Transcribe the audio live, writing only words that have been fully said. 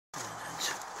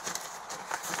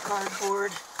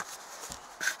cardboard.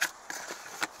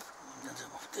 And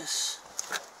some of this.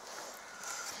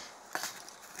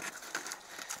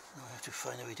 Now I have to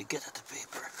find a way to get at the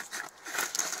paper.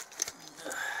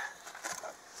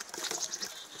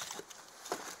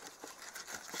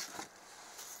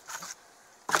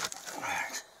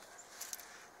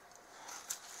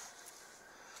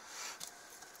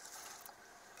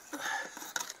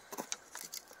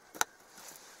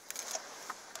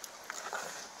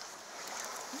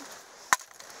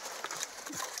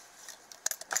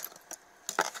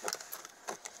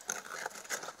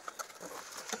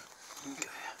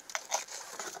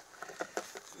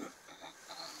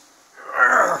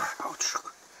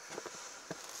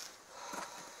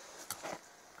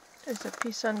 There's a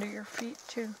piece under your feet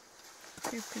too. 2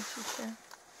 pieces there.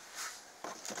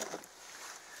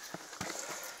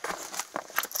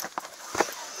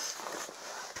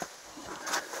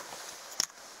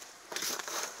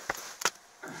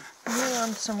 Knee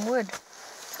on some wood.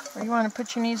 Or you want to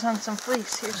put your knees on some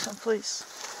fleece. Here's some fleece.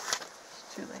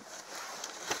 It's too late.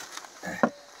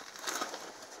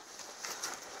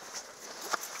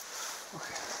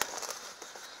 Okay.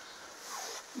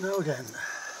 Now then.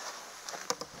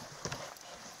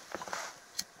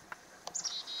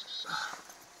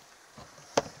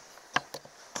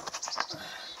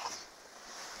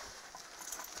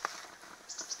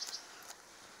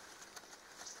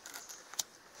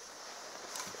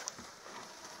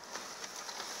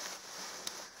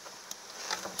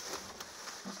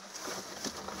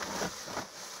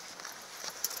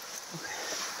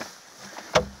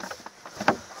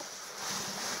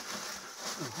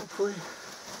 Hopefully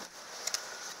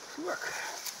it'll work.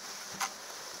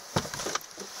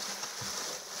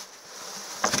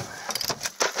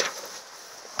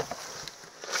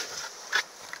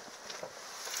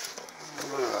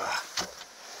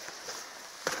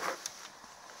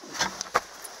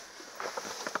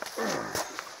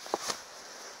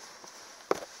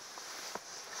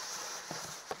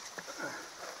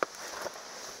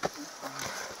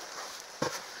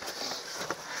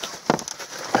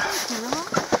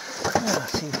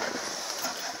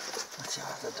 Let's see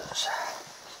what that does.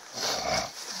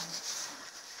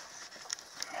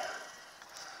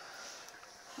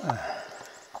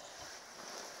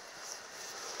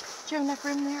 Do you have enough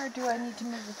room there, or do I need to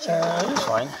move the chair? It's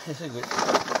fine. It's good.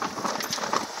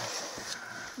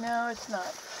 No, it's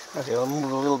not. Okay, I'll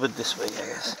move a little bit this way, I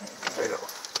guess. Okay. There you go.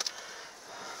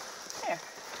 There.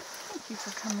 Thank you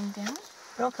for coming down.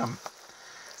 Welcome.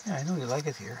 Yeah, I know you like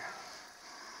it here.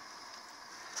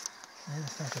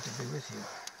 It's not good to be with you.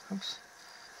 Oops.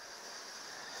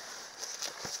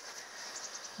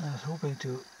 I was hoping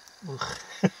to. I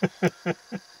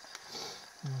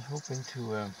was hoping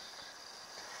to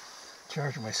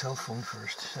charge my cell phone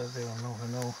first, so they will know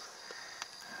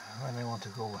when I want to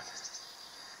go and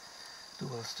do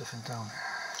all that stuff in town.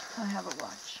 I have a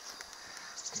watch.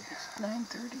 Okay. It's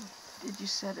 9:30. Did you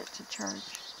set it to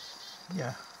charge?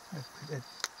 Yeah. What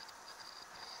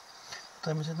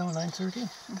time is it now? 9:30?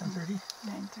 10:30?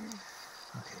 9:30.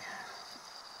 Okay.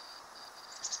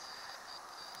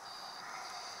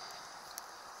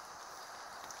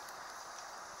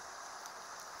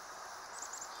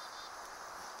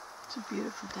 It's a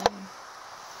beautiful day.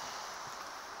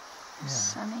 It's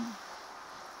Yeah. sunny.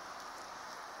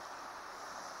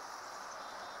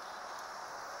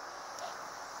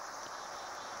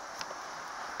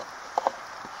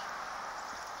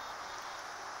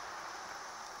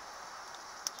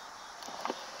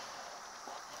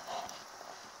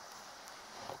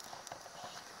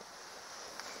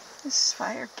 This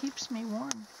fire keeps me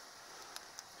warm.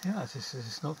 Yeah,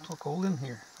 it's not so cold in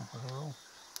here at all.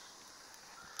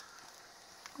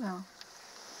 Well,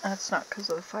 that's not because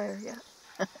of the fire yet.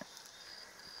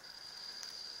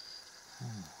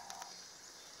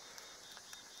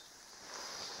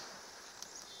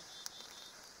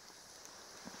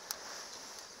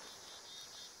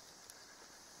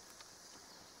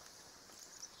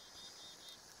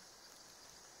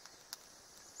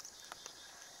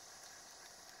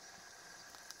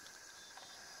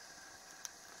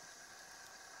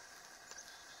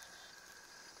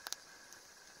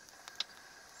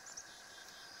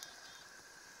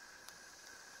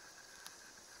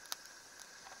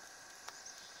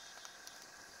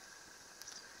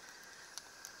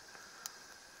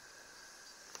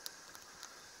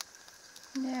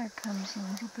 There comes a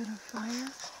little bit of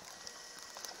fire.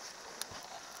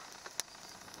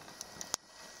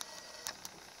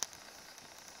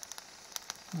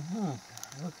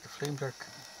 Look, the flames are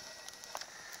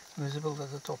visible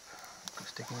at the top,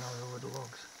 sticking out over the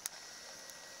logs.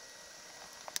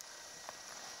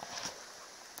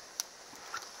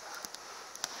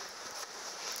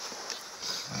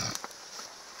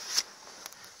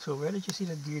 So where did you see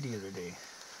that deer the other day?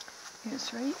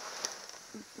 It's right.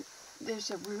 There's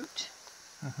a root,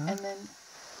 Uh-huh.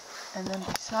 and then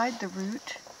beside the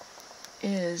root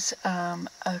is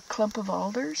a clump of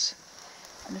alders.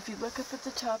 And if you look up at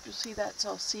the top, you'll see that's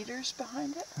all cedars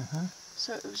behind it. Uh-huh.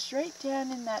 So it was right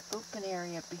down in that open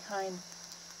area behind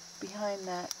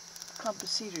that clump of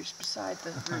cedars beside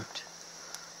the root.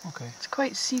 Okay. It's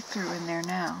quite see-through in there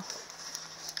now.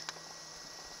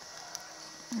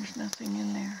 There's nothing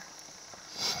in there.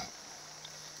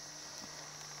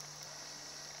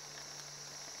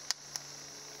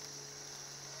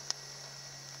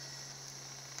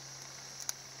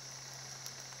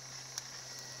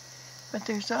 But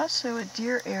there's also a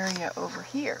deer area over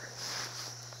here.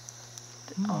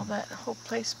 All that whole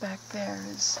place back there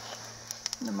is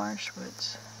in the marsh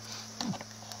woods.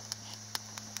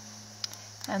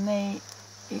 And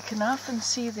you can often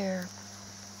see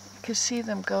you can see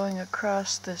them going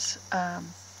across this,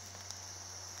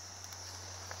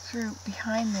 through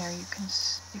behind there. You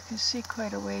can see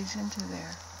quite a ways into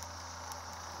there.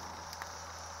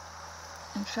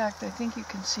 In fact, I think you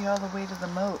can see all the way to the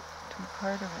moat, to a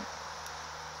part of it.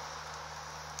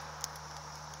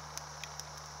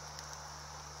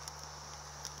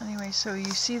 Anyway, so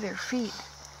you see their feet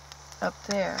up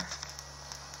there.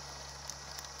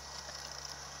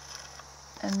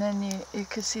 And then you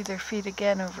could see their feet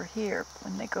again over here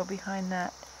when they go behind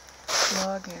that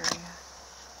log area.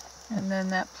 And then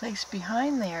that place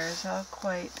behind there is all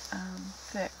quite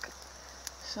thick.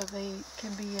 So they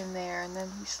can be in there, and then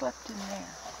he slept in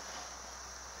there.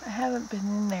 I haven't been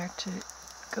in there to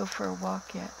go for a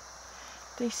walk yet.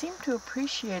 They seem to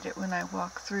appreciate it when I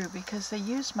walk through because they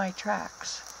use my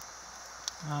tracks.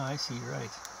 Ah, I see, right.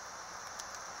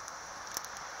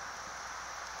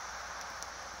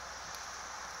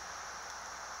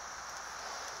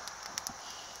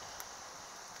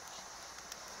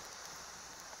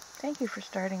 Thank you for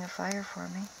starting a fire for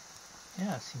me.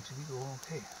 Yeah, it seems to be going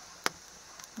okay.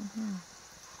 Mm-hmm.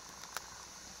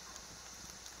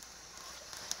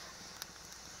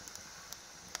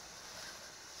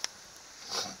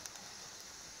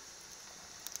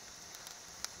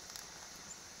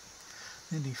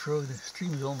 And the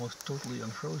stream is almost totally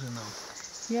unfrozen now.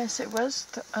 Yes, it was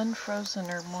unfrozen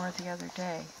or more the other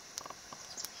day.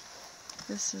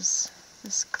 This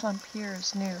clump here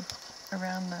is new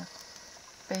around the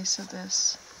base of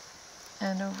this,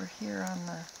 and over here on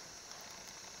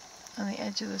the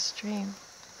edge of the stream.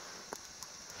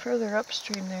 Further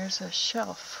upstream there's a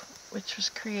shelf which was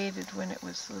created when it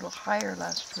was a little higher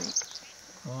last week.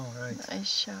 Oh, right. An ice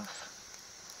shelf.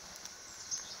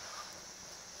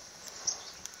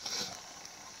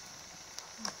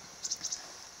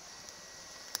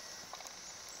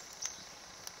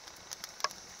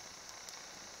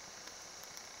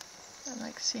 I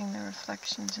like seeing the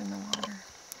reflections in the water.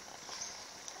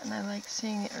 And I like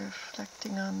seeing it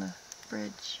reflecting on the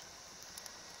bridge.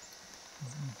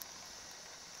 Mm-hmm.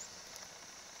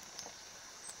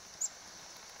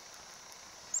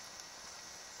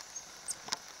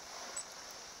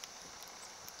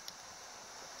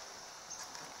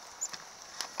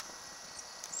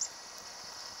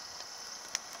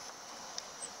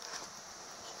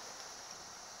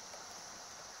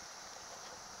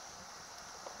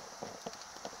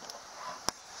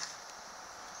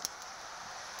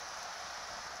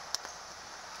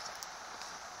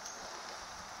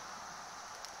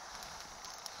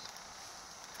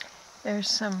 There's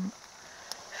some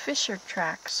fisher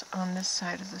tracks on this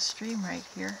side of the stream right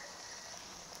here.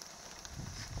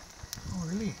 Oh,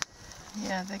 really?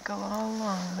 Yeah, they go all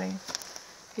along.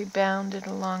 They bounded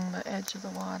along the edge of the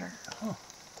water. Oh.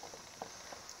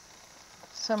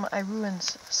 I ruined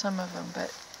some of them,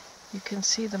 but you can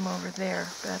see them over there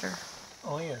better.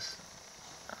 Oh, yes.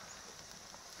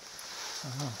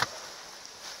 Uh-huh.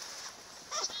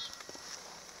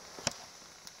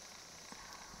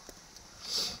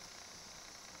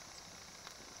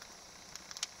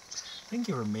 Thank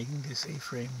you for making this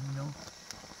A-frame, you know.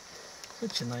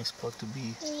 Such a nice spot to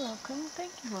be. You're welcome.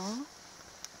 Thank you, Willem.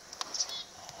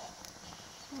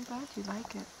 I'm glad you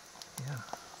like it. Yeah.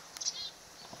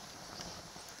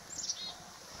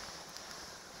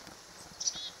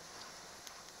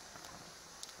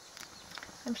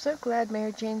 I'm so glad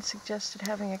Mary Jane suggested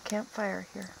having a campfire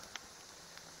here.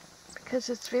 Because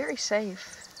it's very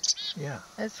safe. Yeah.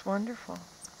 It's wonderful.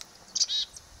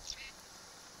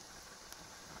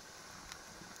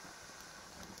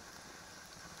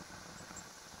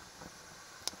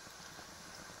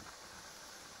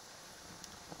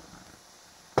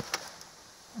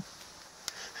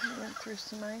 You went through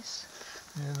some ice?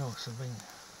 Yeah, no, something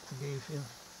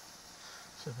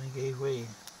gave way.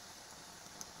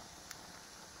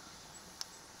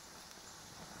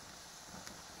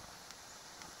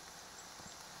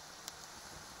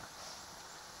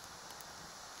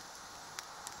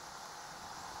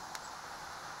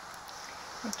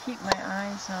 I keep my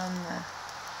eyes on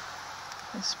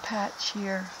this patch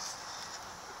here,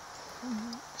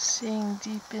 seeing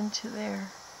deep into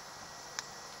there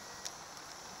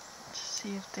to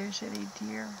see if there's any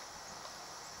deer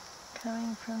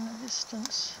coming from the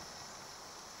distance.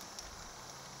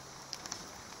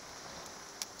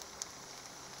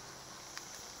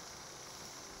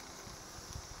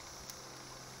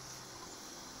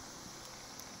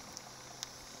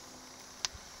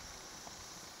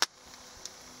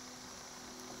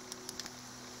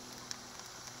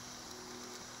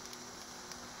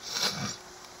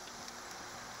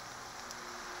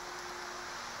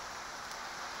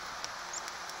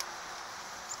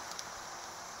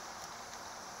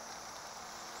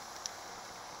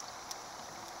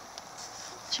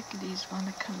 Chickadees want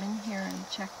to come in here and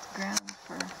check the ground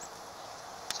for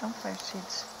sunflower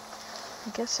seeds. I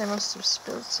guess I must have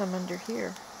spilled some under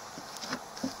here.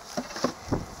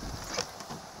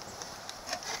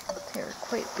 They were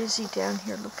quite busy down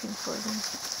here looking for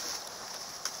them.